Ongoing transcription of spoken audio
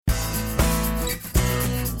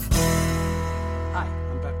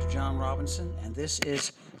Robinson, and this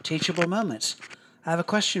is Teachable Moments. I have a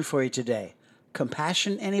question for you today.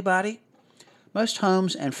 Compassion, anybody? Most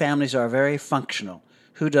homes and families are very functional.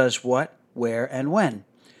 Who does what, where, and when?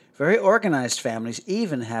 Very organized families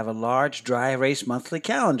even have a large dry erase monthly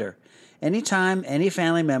calendar. Anytime any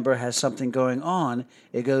family member has something going on,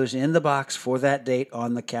 it goes in the box for that date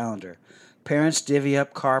on the calendar. Parents divvy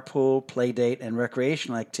up carpool, play date, and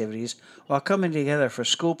recreational activities while coming together for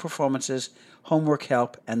school performances, homework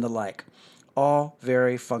help, and the like. All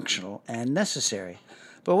very functional and necessary.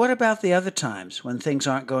 But what about the other times when things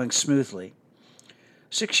aren't going smoothly?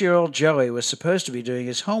 6-year-old Joey was supposed to be doing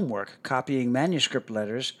his homework, copying manuscript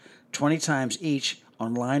letters 20 times each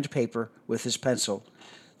on lined paper with his pencil.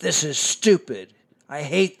 "This is stupid. I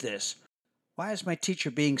hate this. Why is my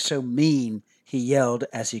teacher being so mean?" he yelled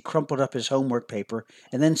as he crumpled up his homework paper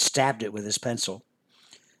and then stabbed it with his pencil.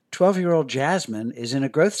 12-year-old Jasmine is in a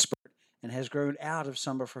growth spurt and has grown out of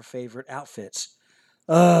some of her favorite outfits.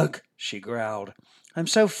 "Ugh," she growled. "I'm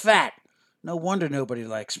so fat. No wonder nobody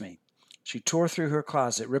likes me." She tore through her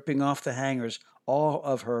closet, ripping off the hangers all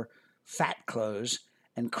of her fat clothes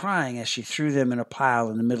and crying as she threw them in a pile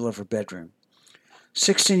in the middle of her bedroom.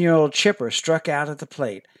 16-year-old Chipper struck out at the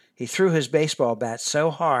plate. He threw his baseball bat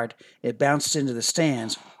so hard it bounced into the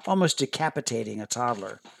stands, almost decapitating a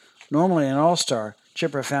toddler. Normally an all-star,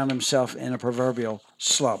 Chipper found himself in a proverbial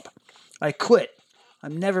slump. "I quit.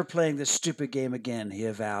 I'm never playing this stupid game again," he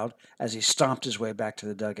avowed as he stomped his way back to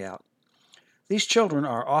the dugout. These children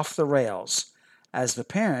are off the rails. As the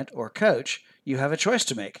parent or coach, you have a choice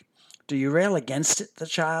to make. Do you rail against the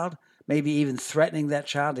child, maybe even threatening that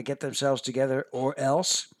child to get themselves together or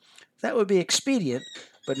else? That would be expedient,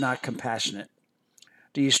 but not compassionate.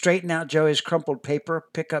 Do you straighten out Joey's crumpled paper,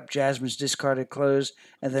 pick up Jasmine's discarded clothes,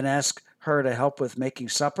 and then ask her to help with making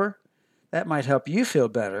supper? That might help you feel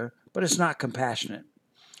better, but it's not compassionate.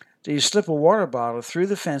 Do you slip a water bottle through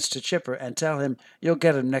the fence to Chipper and tell him, "You'll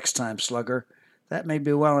get him next time, slugger"? That may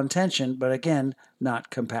be well-intentioned, but again, not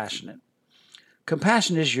compassionate.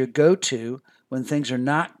 Compassion is your go-to when things are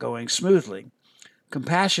not going smoothly.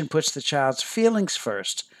 Compassion puts the child's feelings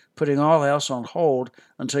first, putting all else on hold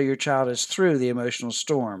until your child is through the emotional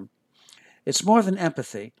storm. It's more than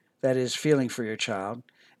empathy, that is, feeling for your child.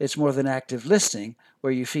 It's more than active listening,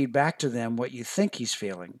 where you feed back to them what you think he's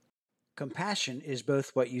feeling. Compassion is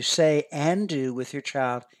both what you say and do with your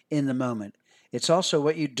child in the moment. It's also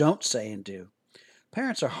what you don't say and do.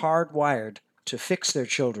 Parents are hardwired to fix their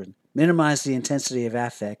children, minimize the intensity of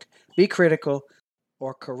affect, be critical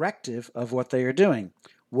or corrective of what they are doing.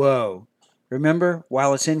 Whoa! Remember,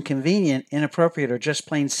 while it's inconvenient, inappropriate, or just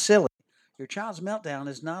plain silly, your child's meltdown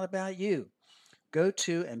is not about you. Go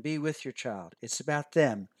to and be with your child. It's about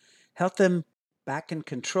them. Help them back in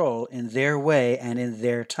control in their way and in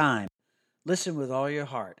their time. Listen with all your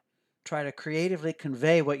heart. Try to creatively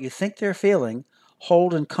convey what you think they're feeling.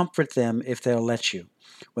 Hold and comfort them if they'll let you.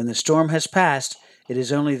 When the storm has passed, it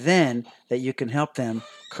is only then that you can help them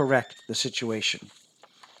correct the situation.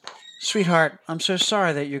 "Sweetheart, I'm so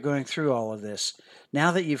sorry that you're going through all of this. Now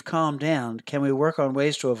that you've calmed down, can we work on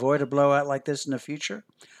ways to avoid a blowout like this in the future?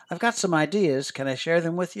 I've got some ideas. Can I share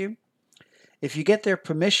them with you?" If you get their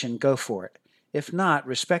permission, go for it. If not,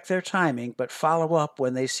 respect their timing, but follow up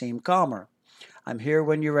when they seem calmer. "I'm here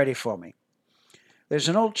when you're ready for me." There's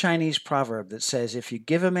an old Chinese proverb that says, if you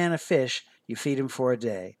give a man a fish, you feed him for a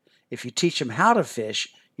day. If you teach him how to fish,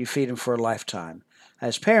 you feed him for a lifetime.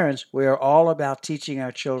 As parents, we are all about teaching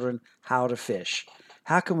our children how to fish.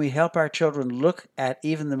 How can we help our children look at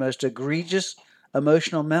even the most egregious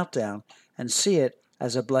emotional meltdown and see it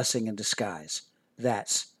as a blessing in disguise?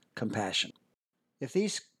 That's compassion. If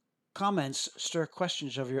these comments stir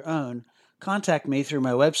questions of your own, contact me through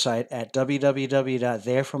my website at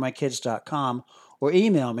www.thereformykids.com or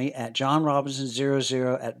email me at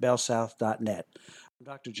johnrobinson00@bellsouth.net. I'm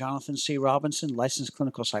Dr. Jonathan C. Robinson, licensed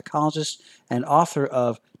clinical psychologist and author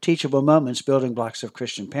of Teachable Moments, Building Blocks of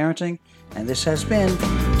Christian Parenting, and this has been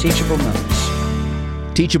Teachable Moments.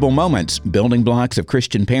 Teachable Moments, Building Blocks of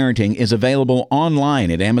Christian Parenting is available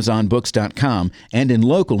online at amazonbooks.com and in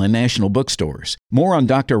local and national bookstores. More on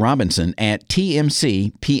Dr. Robinson at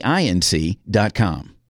tmcpinc.com.